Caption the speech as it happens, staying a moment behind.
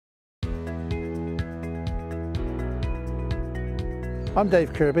I'm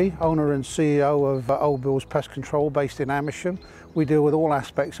Dave Kirby, owner and CEO of Old Bills Pest Control based in Amersham. We deal with all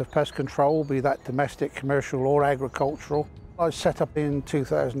aspects of pest control, be that domestic, commercial or agricultural. I was set up in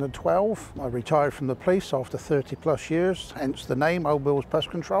 2012. I retired from the police after 30 plus years, hence the name Old Bills Pest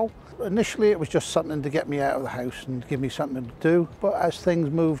Control. Initially it was just something to get me out of the house and give me something to do, but as things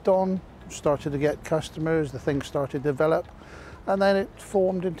moved on, started to get customers, the things started to develop, and then it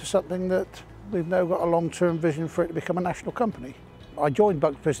formed into something that we've now got a long-term vision for it to become a national company. I joined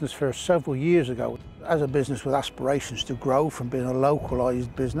Bucks Business First several years ago as a business with aspirations to grow from being a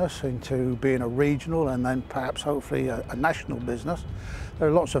localised business into being a regional and then perhaps hopefully a national business. There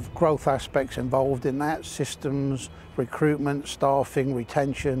are lots of growth aspects involved in that, systems, recruitment, staffing,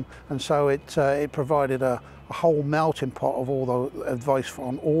 retention, and so it provided a whole melting pot of all the advice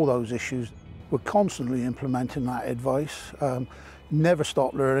on all those issues. We're constantly implementing that advice. Never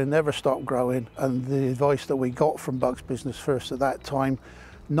stop learning, never stop growing, and the advice that we got from Bucks Business First at that time,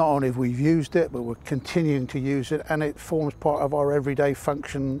 not only have we used it, but we're continuing to use it, and it forms part of our everyday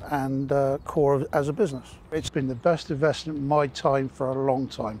function and core as a business. It's been the best investment in my time for a long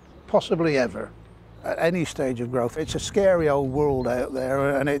time, possibly ever, at any stage of growth. It's a scary old world out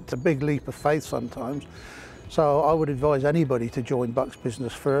there, and it's a big leap of faith sometimes. So I would advise anybody to join Bucks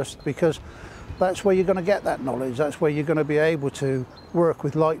Business First, because that's where you're going to get that knowledge. That's where you're going to be able to work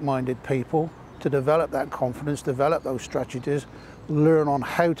with like-minded people to develop that confidence, develop those strategies, learn on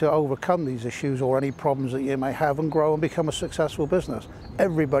how to overcome these issues or any problems that you may have, and grow and become a successful business.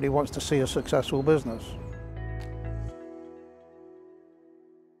 Everybody wants to see a successful business.